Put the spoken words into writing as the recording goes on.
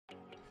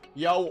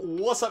Yo,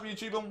 what's up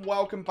YouTube, and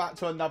welcome back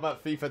to another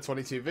FIFA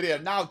 22 video.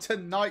 Now,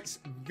 tonight's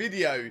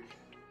video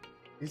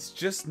is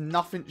just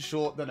nothing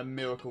short than a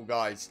miracle,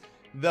 guys.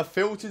 The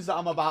filters that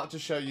I'm about to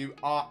show you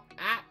are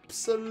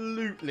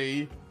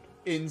absolutely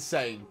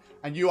insane,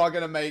 and you are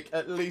going to make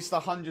at least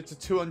 100 to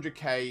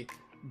 200k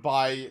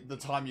by the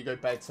time you go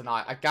bed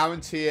tonight. I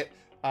guarantee it.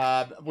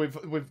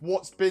 With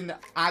what's been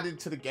added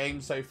to the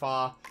game so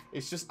far,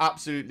 it's just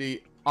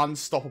absolutely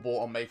unstoppable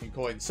on making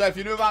coins. So if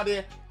you're new around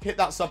here, hit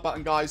that sub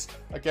button, guys.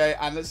 Okay,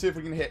 and let's see if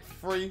we can hit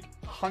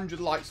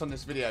 300 likes on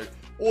this video.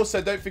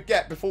 Also, don't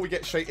forget, before we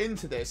get straight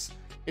into this,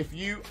 if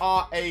you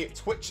are a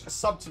Twitch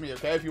sub to me,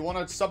 okay, if you want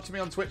to sub to me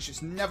on Twitch,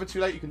 it's never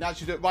too late. You can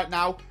actually do it right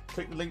now.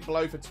 Click the link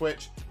below for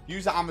Twitch.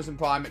 Use that Amazon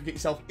Prime, get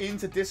yourself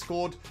into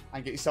Discord,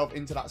 and get yourself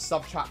into that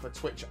sub chat for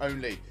Twitch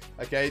only.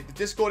 Okay, the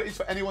Discord is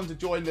for anyone to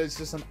join. There's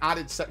just an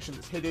added section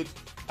that's hidden,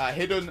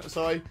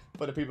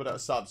 for the people that are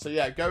subs. So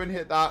yeah, go and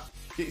hit that,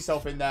 get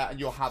yourself in there, and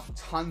you'll have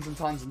tons and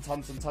tons and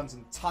tons and tons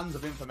and tons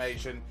of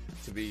information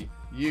to be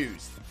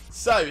used.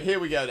 So here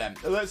we go then.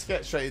 Let's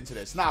get straight into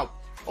this. Now,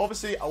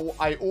 obviously,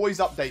 I always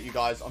update you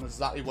guys on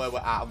exactly where we're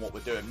at and what we're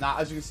doing. Now,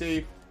 as you can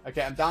see,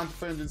 okay, I'm down to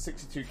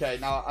 362k.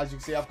 Now, as you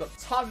can see, I've got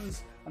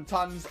tons and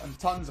tons and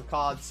tons of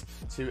cards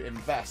to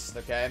invest,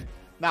 okay?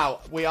 Now,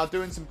 we are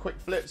doing some quick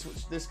flips,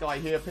 which this guy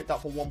here picked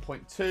up for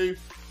 1.2.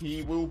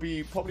 He will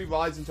be probably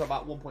rising to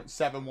about 1.7,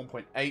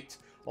 1.8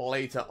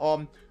 later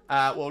on.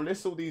 We'll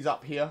list all these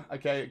up here,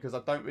 okay, because I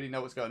don't really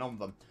know what's going on with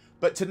them.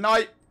 But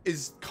tonight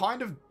is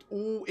kind of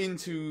all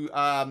into,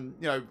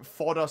 you know,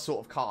 fodder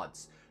sort of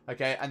cards.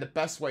 Okay, and the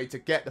best way to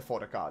get the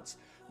fodder cards.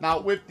 Now,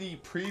 with the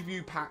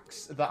preview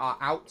packs that are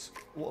out,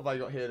 what have I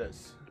got here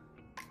that's...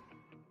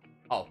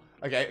 Oh,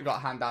 okay, I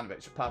got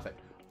Handanovic. Perfect.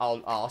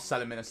 I'll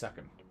sell him in a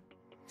second.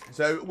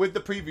 So, with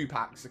the preview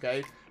packs,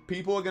 okay,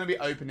 people are going to be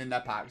opening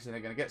their packs and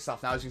they're going to get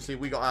stuff. Now, as you can see,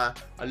 we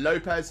got a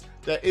Lopez.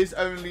 There is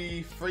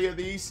only 3 of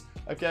these,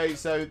 okay,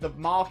 so the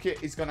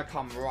market is going to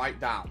come right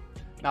down.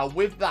 Now,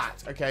 with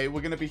that, okay,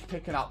 we're going to be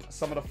picking up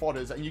some of the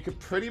fodders, and you could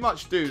pretty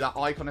much do that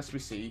icon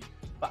SBC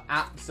for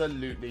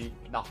absolutely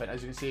nothing.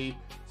 As you can see,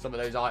 some of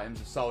those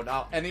items are sold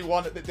out.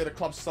 Anyone that did a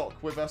club stock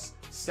with us,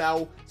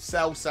 sell.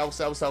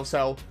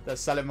 They're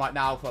selling right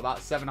now for about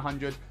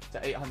 700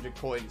 to 800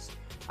 coins.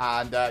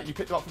 And you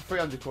picked them up for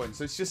 300 coins,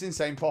 so it's just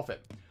insane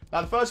profit.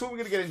 Now, the first one we're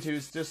going to get into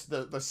is just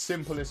the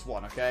simplest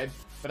one, okay?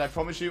 But I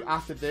promise you,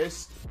 after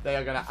this, they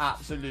are going to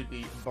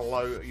absolutely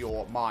blow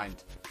your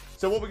mind.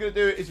 So what we're going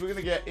to do is we're going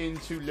to get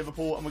into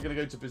Liverpool, and we're going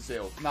to go to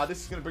Brazil. Now,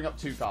 this is going to bring up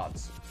 2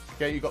 cards.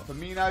 Okay, you've got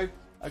Firmino,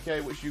 okay,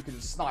 which you can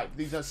snipe.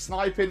 These are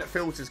sniping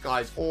filters,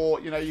 guys,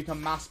 or, you know, you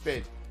can mass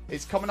bid.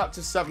 It's coming up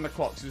to 7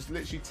 o'clock, so it's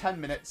literally 10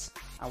 minutes,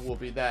 and we'll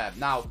be there.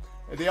 Now,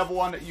 the other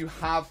one that you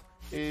have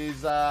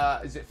is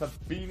it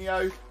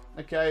Fabinho?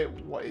 Okay,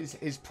 what is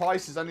his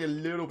price is only a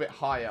little bit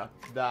higher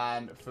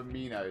than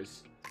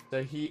Firmino's.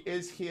 So he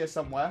is here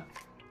somewhere.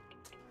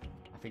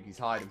 I think he's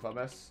hiding from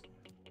us.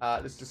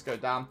 Let's just go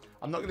down.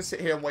 I'm not going to sit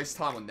here and waste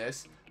time on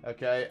this.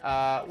 Okay,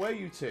 where are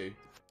you two?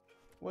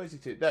 Where's he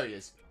two? There he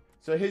is.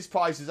 So his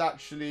price is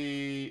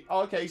actually...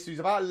 Oh, okay, so he's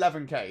about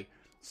 11k.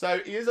 So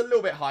he is a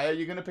little bit higher.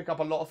 You're going to pick up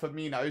a lot of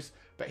Firmino's,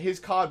 but his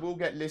card will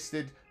get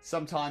listed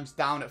sometimes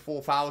down at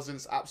 4,000.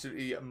 It's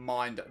absolutely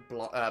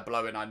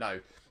mind-blowing, I know.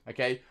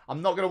 Okay,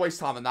 I'm not going to waste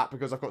time on that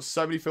because I've got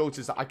so many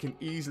filters that I can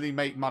easily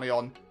make money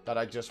on that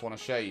I just want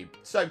to show you.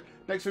 So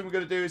next thing we're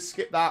going to do is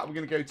skip that. We're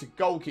going to go to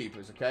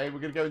goalkeepers, okay? We're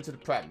going to go into the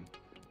Prem.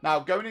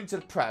 Now, going into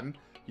the Prem,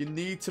 you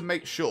need to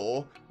make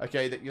sure,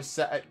 okay, that you're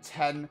set at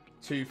 10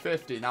 to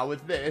 50. Now,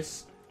 with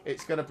this,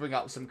 it's going to bring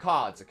up some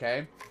cards,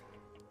 okay?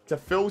 To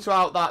filter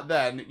out that,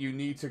 then, you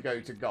need to go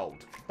to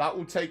gold. That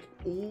will take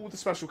all the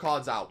special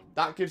cards out.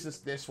 That gives us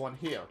this one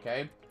here,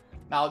 okay?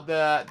 Now,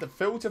 the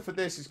filter for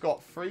this has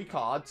got 3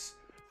 cards,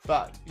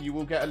 but you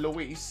will get a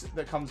Luis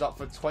that comes up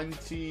for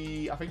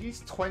 20... I think he's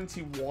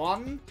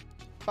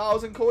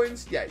 21,000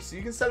 coins. Yeah, so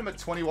you can sell him at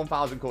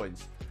 21,000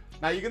 coins.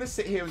 Now, you're going to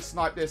sit here and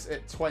snipe this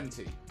at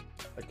 20.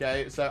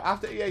 Okay, so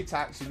after EA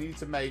tax, you need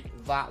to make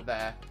that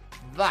there.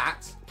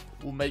 That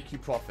will make you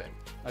profit.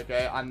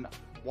 Okay, and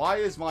why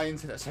is my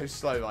internet so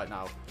slow right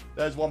now?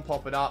 There's one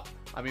popping up.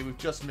 I mean, we've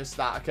just missed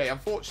that. Okay,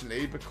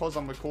 unfortunately, because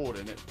I'm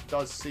recording, it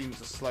does seem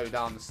to slow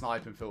down the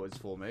sniping filters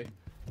for me.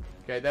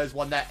 Okay, there's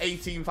one there,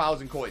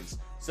 18,000 coins.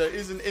 So it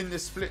isn't in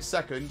this split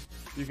second.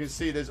 You can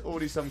see there's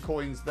already some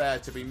coins there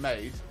to be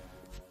made.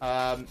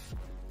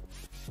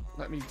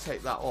 Let me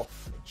take that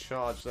off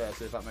charge there,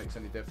 see if that makes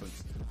any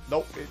difference.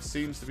 Nope, it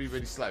seems to be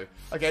really slow.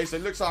 Okay, so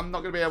it looks like I'm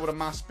not going to be able to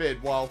mass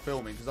bid while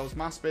filming, because I was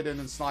mass bidding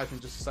and sniping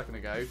just a second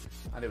ago,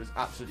 and it was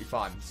absolutely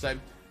fine. So,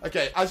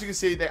 okay, as you can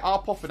see, they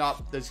are popping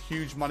up. There's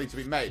huge money to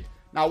be made.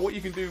 Now, what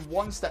you can do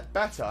one step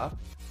better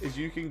is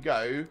you can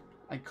go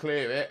and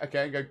clear it,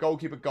 okay, and go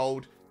goalkeeper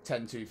gold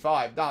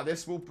 1025. Now,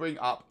 this will bring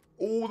up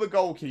all the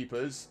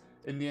goalkeepers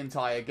in the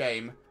entire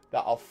game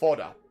that are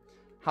fodder.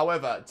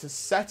 However, to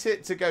set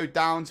it to go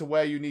down to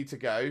where you need to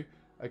go,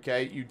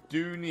 okay, you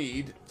do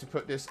need to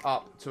put this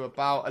up to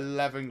about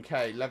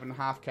 11k,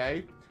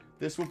 11.5k.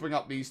 This will bring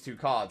up these 2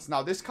 cards.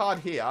 Now, this card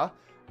here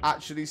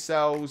actually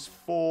sells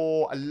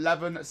for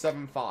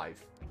 11.75.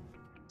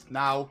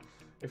 Now,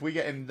 if we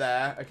get him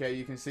there, okay,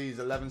 you can see he's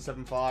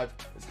 11.75.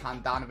 There's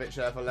Handanovic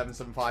there for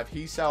 11.75.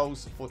 He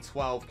sells for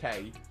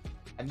 12k,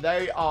 and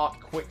they are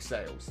quick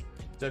sales.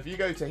 So if you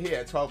go to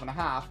here,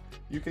 12.5,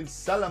 you can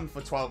sell them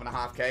for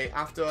 12.5k.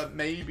 After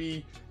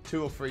maybe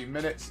 2 or 3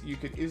 minutes, you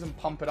could even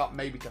pump it up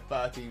maybe to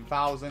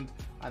 13,000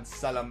 and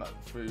sell them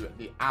through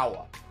the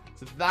hour.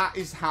 So that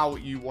is how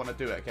you want to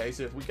do it, okay?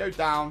 So if we go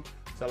down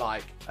to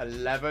like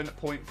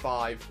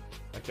 11.5,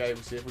 okay,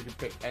 we'll see if we can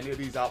pick any of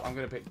these up. I'm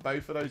going to pick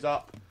both of those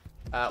up,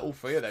 all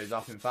 3 of those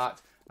up, in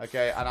fact.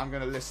 Okay, and I'm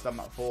going to list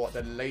them for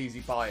the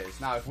lazy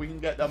buyers. Now, if we can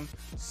get them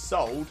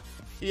sold,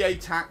 EA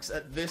tax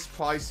at this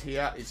price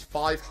here is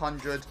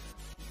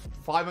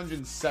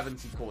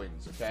 570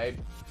 coins, okay?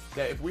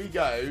 So if we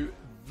go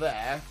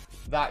there,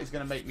 that is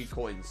going to make me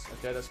coins,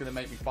 okay? That's going to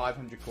make me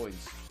 500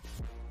 coins.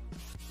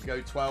 We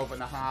go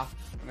 12.5. I'm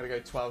going to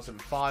go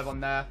 12.75 on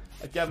there.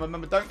 Again,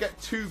 remember, don't get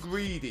too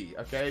greedy,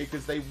 okay?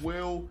 Because they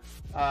won't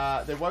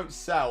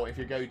sell if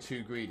you go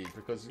too greedy,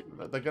 because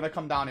they're going to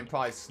come down in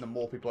price the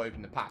more people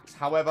open the packs.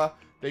 However,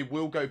 they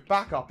will go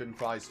back up in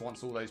price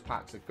once all those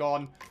packs are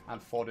gone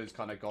and fodder's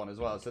kind of gone as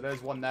well. So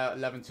there's one there at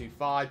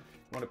 11.25. You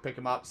want to pick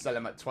them up, sell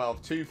them at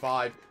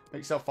 12.25, make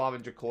yourself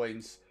 500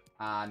 coins,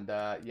 and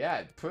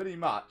yeah, pretty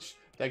much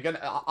they're gonna.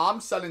 I'm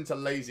selling to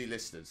lazy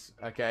listers,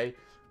 okay?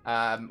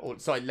 Or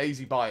sorry,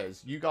 lazy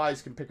buyers. You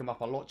guys can pick them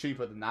up a lot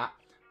cheaper than that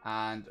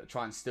and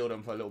try and steal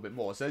them for a little bit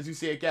more. So as you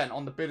see again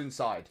on the bidding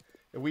side,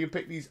 if we can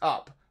pick these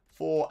up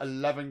for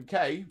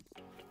 11k,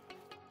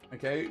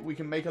 okay, we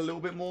can make a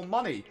little bit more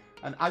money.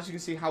 And as you can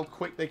see how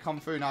quick they come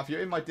through. Now, if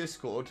you're in my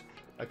Discord,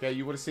 okay,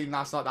 you would have seen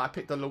last night that I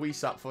picked the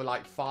Luis up for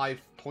like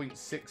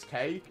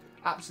 5.6k.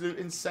 Absolute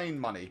insane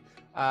money.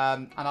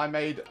 And I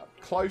made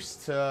close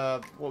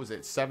to, what was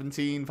it,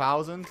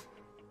 17,000? It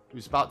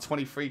was about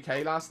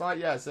 23k last night.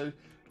 Yeah, so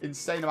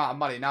insane amount of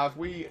money. Now, if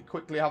we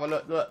quickly have a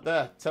look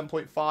there,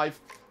 10.5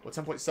 or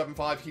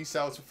 10.75, he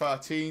sells for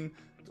 13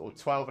 or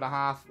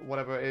 12.5,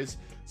 whatever it is.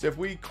 So if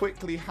we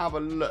quickly have a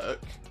look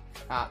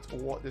at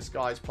what this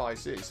guy's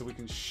price is, so we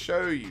can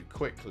show you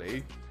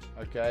quickly.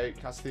 Okay,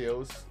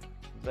 Castiles,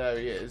 there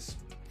he is.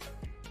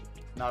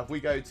 Now, if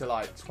we go to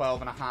like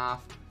 12.5,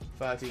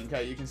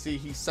 13k, you can see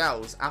he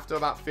sells after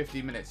about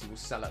 50 minutes. He will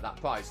sell at that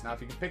price. Now,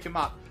 if you can pick him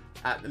up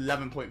at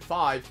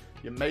 11.5,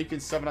 you're making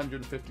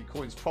 750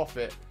 coins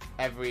profit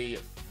every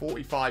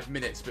 45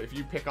 minutes. But if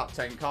you pick up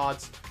 10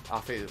 cards, I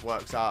think it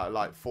works out at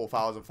like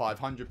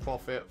 4,500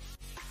 profit.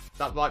 Is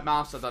that right,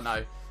 mouse? I don't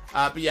know.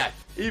 But yeah,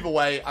 either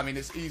way, I mean,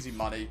 it's easy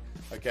money.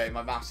 Okay,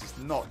 my maths is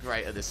not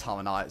great at this time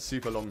of night. It's a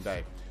super long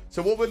day.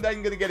 So what we're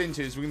then going to get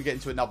into is we're going to get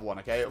into another one,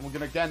 okay? And we're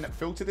going to, again,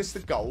 filter this to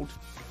gold.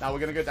 Now we're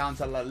going to go down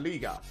to La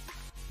Liga.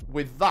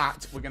 With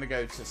that, we're going to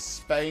go to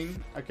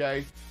Spain,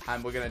 okay?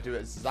 And we're going to do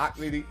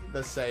exactly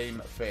the same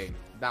thing.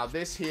 Now,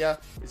 this here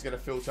is going to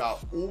filter out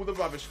all the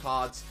rubbish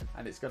cards,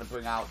 and it's going to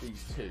bring out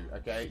these 2,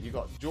 okay? You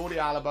got Jordi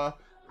Alba,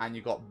 and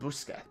you got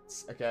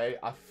Busquets, okay?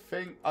 I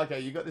think, okay,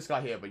 you got this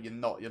guy here, but you're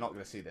not going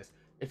to see this.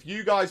 If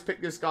you guys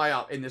pick this guy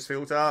up in this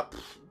filter,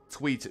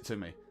 tweet it to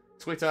me.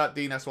 Twitter,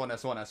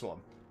 DeanS1S1S1.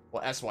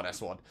 Or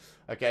S1S1.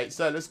 Okay,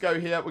 so let's go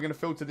here. We're going to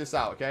filter this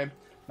out, okay?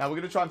 Now, we're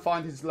going to try and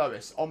find his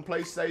lowest. On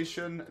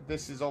PlayStation,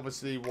 this is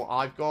obviously what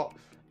I've got.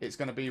 It's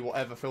going to be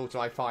whatever filter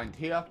I find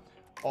here.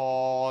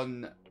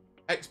 On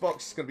Xbox,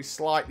 it's going to be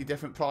slightly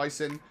different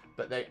pricing,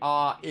 but they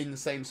are in the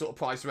same sort of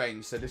price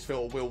range, so this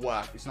filter will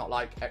work. It's not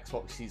like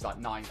Xbox sees like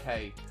 9k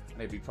and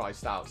they'd be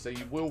priced out. So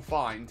you will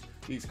find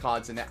these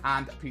cards in it,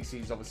 and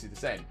PC is obviously the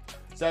same.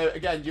 So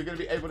again, you're going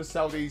to be able to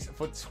sell these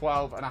for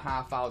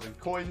 12,500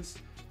 coins.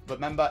 But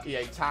remember,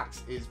 EA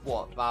tax is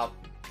what, about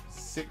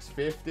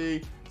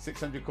 650,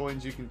 600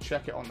 coins. You can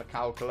check it on the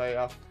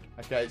calculator.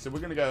 Okay, so we're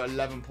going to go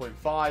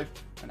 11.5,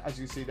 and as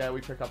you can see there,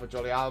 we pick up a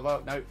Jordi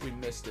Alba. Nope, we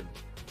missed him.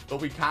 But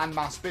we can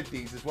mass bid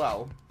these as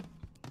well.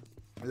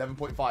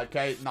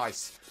 11.5k,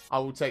 nice. I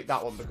will take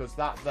that one, because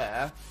that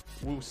there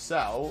will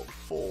sell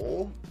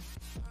for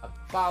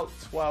about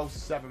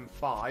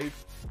 12.75.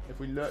 If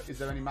we look, is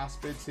there any mass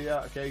bids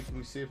here? Okay, can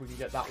we see if we can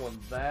get that one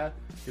there?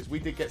 Because we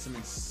did get some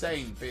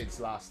insane bids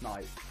last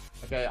night.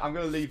 Okay, I'm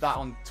going to leave that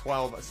on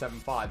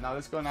 12.75. Now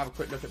let's go and have a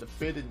quick look at the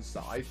bidding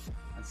side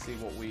and see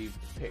what we've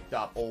picked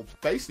up, or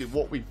basically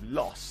what we've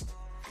lost.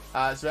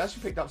 So we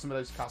actually picked up some of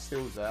those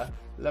Castiles there.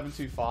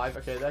 11.25.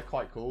 Okay, they're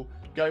quite cool.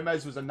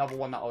 Gomez was another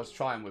one that I was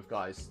trying with,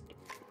 guys.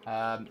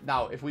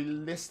 Now, if we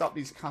list up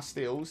these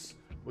Castiles,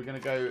 we're going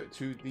to go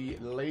to the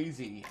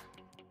lazy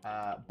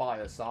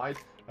buyer side.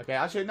 Okay,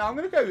 actually, no, I'm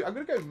going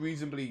to go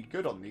reasonably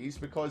good on these,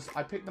 because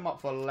I picked them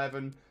up for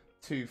 11.25.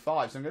 So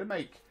I'm going to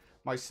make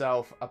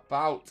myself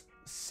about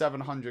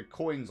 700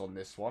 coins on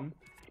this one.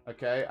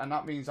 Okay, and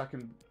that means I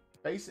can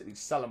basically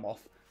sell them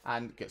off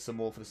and get some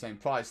more for the same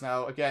price.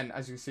 Now, again,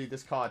 as you can see,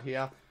 this card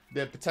here,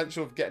 the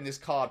potential of getting this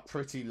card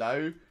pretty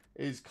low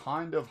is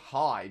kind of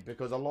high,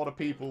 because a lot of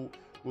people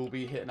will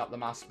be hitting up the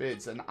mass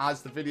bids. And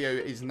as the video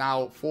is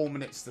now 4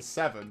 minutes to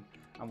 7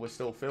 and we're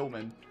still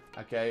filming,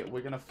 okay,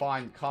 we're going to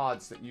find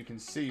cards that you can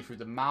see through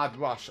the mad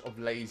rush of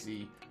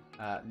lazy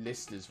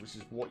listers, which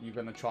is what you're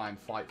going to try and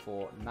fight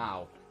for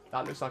now.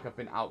 That looks like I've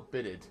been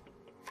outbidded.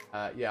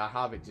 Yeah, I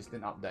have. It just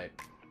didn't update.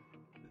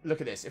 Look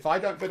at this. If I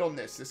don't bid on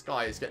this, this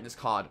guy is getting this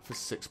card for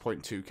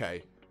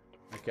 6.2k.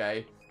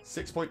 Okay,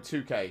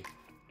 6.2k.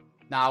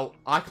 Now,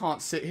 I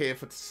can't sit here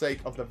for the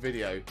sake of the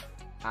video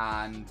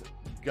and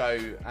go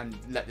and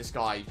let this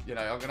guy, you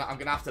know, I'm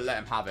gonna have to let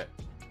him have it.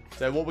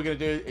 So what we're gonna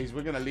do is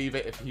we're gonna leave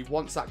it. If he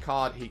wants that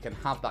card, he can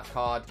have that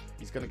card.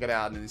 He's gonna get it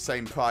out in the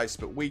same price,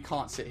 but we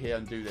can't sit here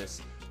and do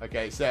this.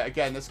 Okay, so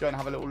again, let's go and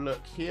have a little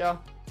look here.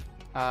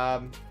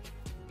 There's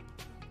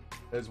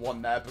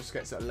one there.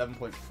 Busquets at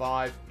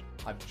 11.5.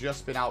 I've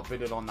just been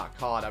outbidded on that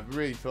card. I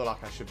really feel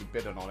like I should be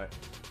bidding on it.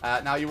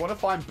 Now, you want to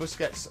find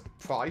Busquets'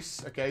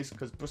 price, okay,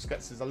 because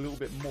Busquets is a little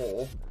bit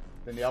more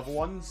than the other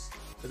ones.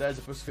 So there's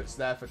a Busquets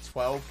there for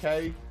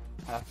 12k.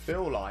 And I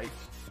feel like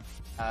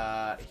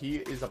he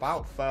is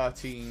about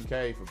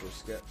 13k for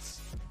Busquets.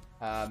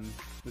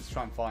 Let's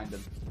try and find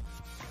him.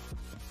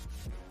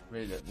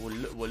 Really,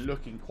 we're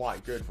looking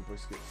quite good for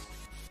Busquets.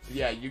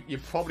 Yeah, you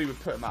probably would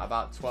put him at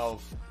about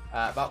 12,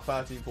 about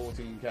 13,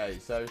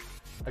 14k. So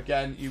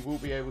again, you will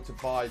be able to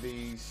buy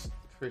these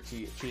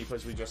pretty cheap,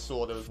 as we just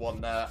saw. There was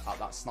one there at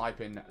that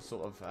sniping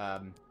sort of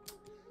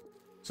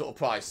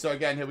price. So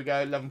again, here we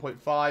go,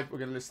 11.5. We're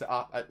going to list it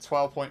up at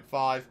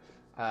 12.5,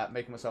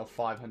 making myself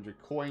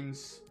 500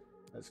 coins.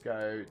 Let's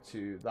go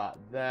to that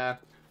there.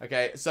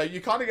 Okay, so you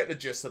kind of get the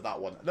gist of that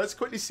one. Let's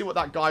quickly see what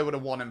that guy would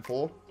have won him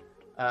for,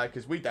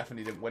 because we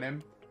definitely didn't win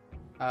him.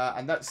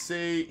 And let's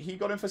see, he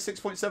got him for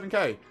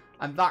 6.7k.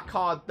 And that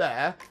card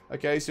there,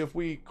 okay, so if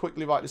we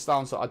quickly write this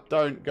down so I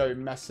don't go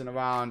messing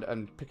around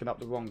and picking up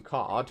the wrong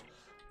card,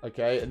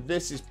 okay, and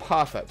this is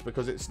perfect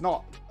because it's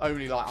not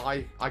only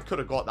like I could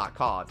have got that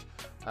card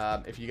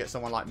if you get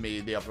someone like me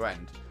at the other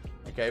end.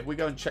 Okay, if we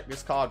go and check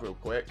this card real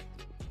quick,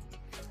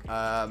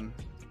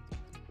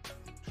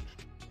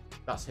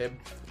 that's him.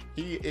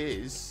 He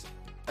is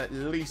at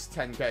least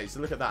 10k,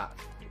 so look at that.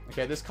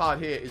 Okay, this card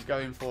here is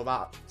going for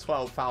about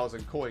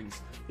 12,000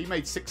 coins. He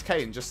made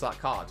 6k in just that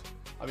card.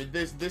 I mean,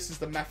 this is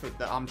the method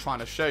that I'm trying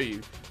to show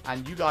you,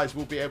 and you guys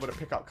will be able to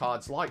pick up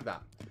cards like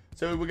that.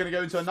 So we're going to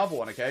go into another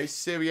one, okay?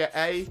 Serie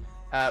A.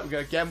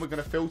 We're going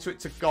to filter it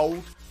to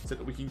gold so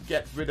that we can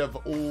get rid of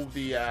all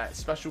the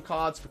special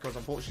cards, because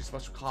unfortunately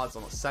special cards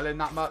are not selling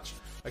that much.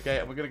 Okay,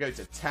 and we're going to go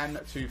to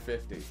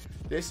 10,250.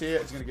 This here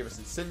is going to give us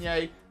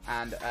Insigne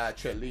and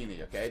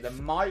Cellini, okay? There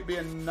might be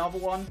another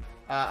one,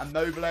 a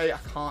Mobile. I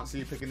can't see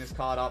you picking this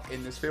card up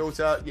in this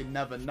filter. You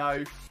never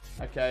know,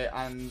 okay?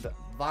 And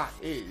that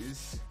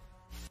is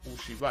all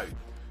she wrote.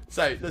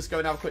 So let's go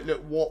and have a quick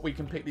look what we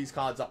can pick these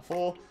cards up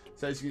for.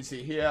 So as you can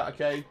see here,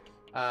 okay,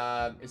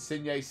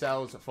 Insigne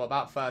sells for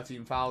about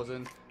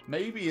 13,000.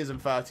 Maybe isn't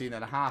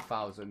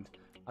 13,500.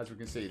 As we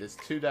can see, there's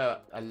two there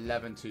at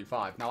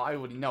 11.25. Now I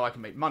already know I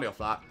can make money off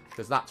that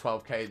because that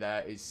 12k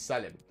there is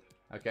selling.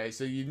 Okay,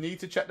 so you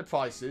need to check the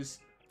prices.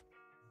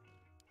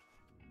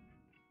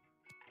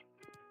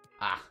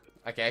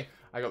 Okay,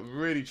 I got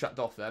really trapped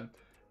off then.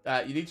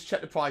 You need to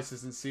check the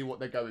prices and see what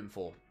they're going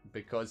for,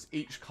 because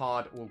each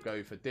card will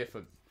go for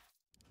different.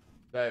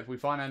 So if we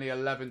find any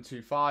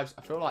 11.25s,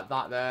 I feel like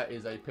that there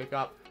is a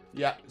pickup.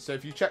 Yeah, so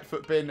if you check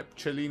Footbin,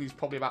 Cellini's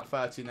probably about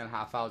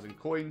 13,500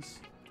 coins.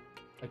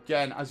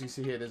 Again, as you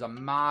see here, there's a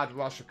mad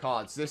rush of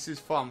cards. This is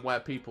from where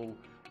people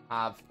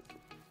have...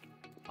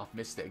 I've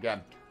missed it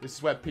again. This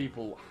is where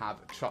people have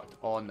chucked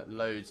on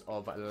loads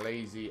of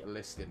lazy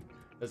listing.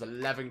 There's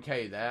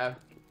 11k there.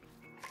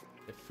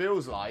 It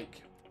feels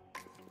like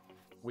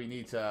we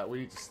need to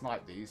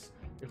snipe these.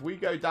 If we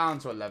go down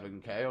to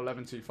 11k or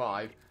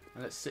 11.25,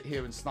 and let's sit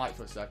here and snipe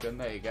for a second.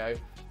 There you go.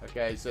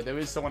 Okay, so there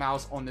is someone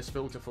else on this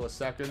filter for a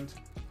second.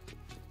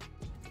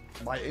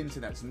 My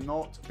internet's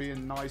not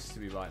being nice to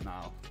me right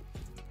now.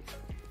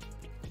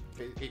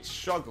 It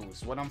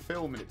struggles. When I'm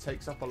filming, it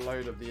takes up a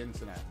load of the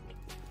internet.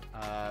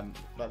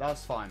 But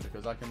that's fine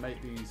because I can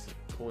make these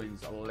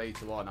coins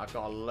later on. I've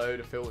got a load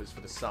of filters for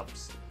the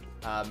subs.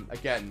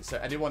 Again, so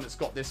anyone that's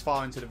got this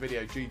far into the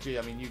video, GG.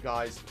 I mean, you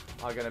guys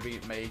are going to be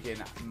making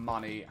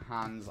money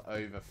hands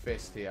over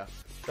fist here.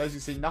 So as you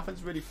see,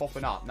 nothing's really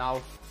popping up.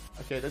 Now,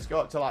 okay, let's go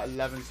up to like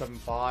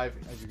 11.75.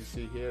 As you can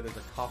see here, there's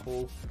a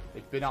couple.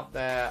 They've been up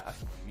there a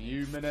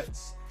few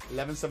minutes.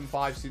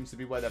 11.75 seems to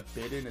be where they're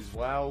bidding as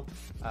well,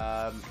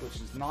 which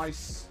is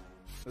nice.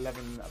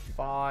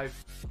 11.5.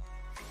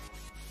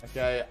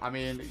 Okay, I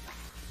mean,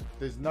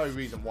 there's no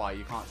reason why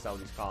you can't sell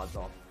these cards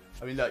off.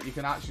 I mean, look, you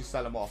can actually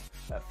sell them off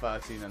at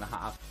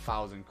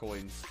 13,500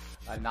 coins,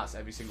 and that's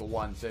every single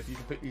one. So if you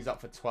can pick these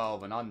up for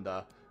 12 and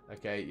under,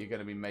 okay, you're going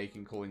to be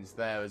making coins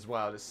there as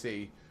well. Let's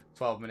see,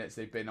 12 minutes,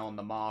 they've been on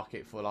the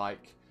market for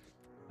like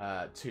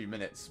 2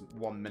 minutes,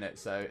 1 minute.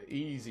 So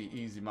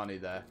easy money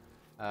there.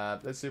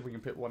 Let's see if we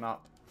can pick one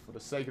up for the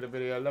sake of the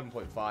video.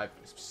 11.5,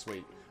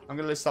 sweet. I'm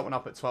going to list that one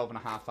up at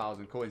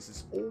 12,500 coins.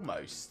 It's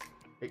almost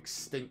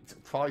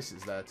extinct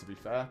prices there, to be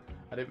fair.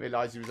 I didn't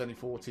realise he was only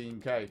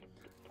 14k.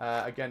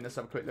 Again, let's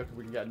have a quick look if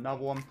we can get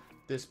another one.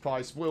 This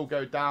price will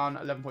go down.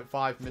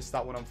 11.5, missed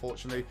that one,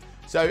 unfortunately.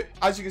 So,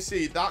 as you can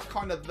see, that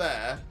kind of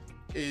there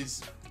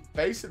is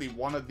basically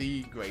one of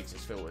the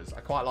greatest filters.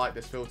 I quite like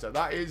this filter.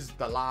 That is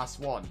the last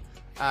one.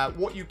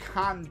 What you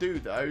can do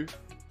though,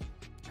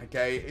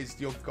 okay, is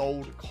your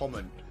gold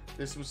common.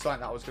 This was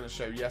something that I was going to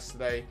show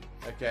yesterday.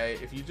 Okay,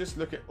 if you just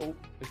look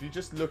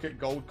at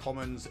gold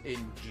commons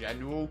in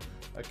general,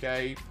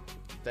 okay,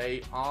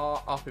 they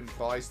are up in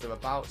price. They're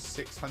about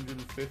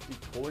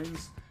 650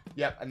 coins.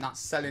 Yep, and that's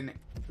selling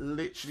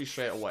literally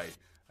straight away.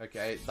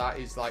 Okay, that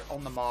is like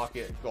on the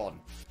market, gone.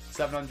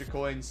 700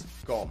 coins,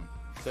 gone.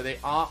 So they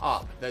are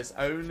up. There's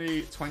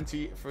only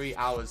 23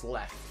 hours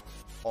left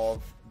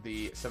of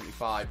the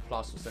 75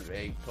 plus or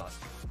 78 plus.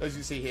 As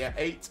you see here,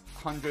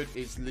 800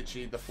 is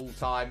literally the full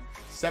time.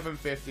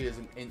 750 is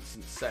an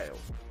instant sale.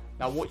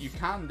 Now what you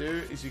can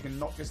do is you can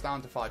knock this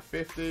down to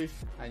 550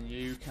 and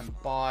you can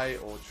buy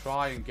or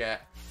try and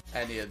get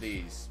any of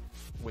these.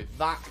 With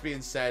that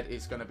being said,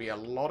 it's going to be a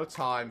lot of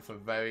time for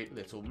very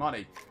little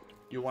money.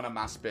 You want a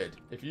mass bid.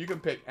 If you can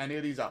pick any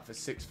of these up for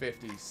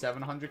 650,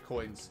 700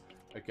 coins,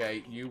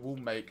 okay, you will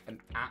make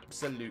an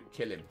absolute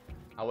killing.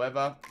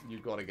 However,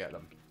 you've got to get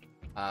them.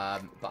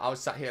 But I was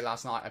sat here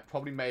last night. I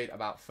probably made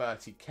about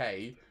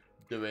 30k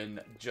doing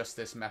just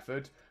this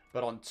method.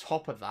 But on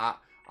top of that,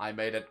 I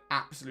made an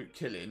absolute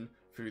killing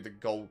through the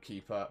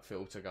goalkeeper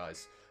filter,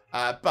 guys.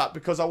 But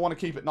because I want to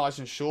keep it nice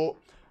and short,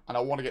 and I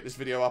want to get this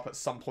video up at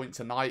some point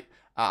tonight,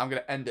 I'm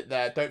going to end it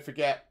there. Don't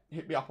forget,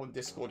 hit me up on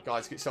Discord,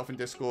 guys. Get yourself in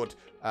Discord.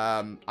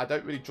 I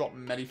don't really drop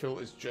many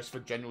filters just for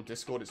general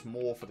Discord. It's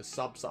more for the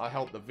subs that I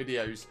help. The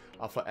videos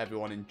are for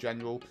everyone in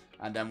general.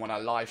 And then when I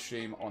live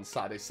stream on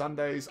Saturdays,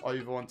 Sundays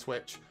over on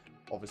Twitch,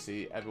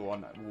 obviously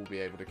everyone will be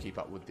able to keep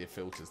up with the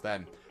filters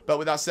then. But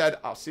with that said,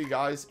 I'll see you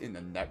guys in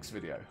the next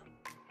video.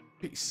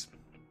 Peace.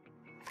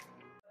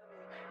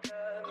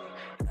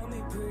 Tell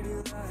me pretty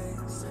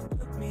lies,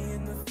 look me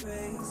in the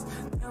face,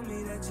 tell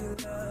me that you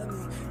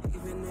love me.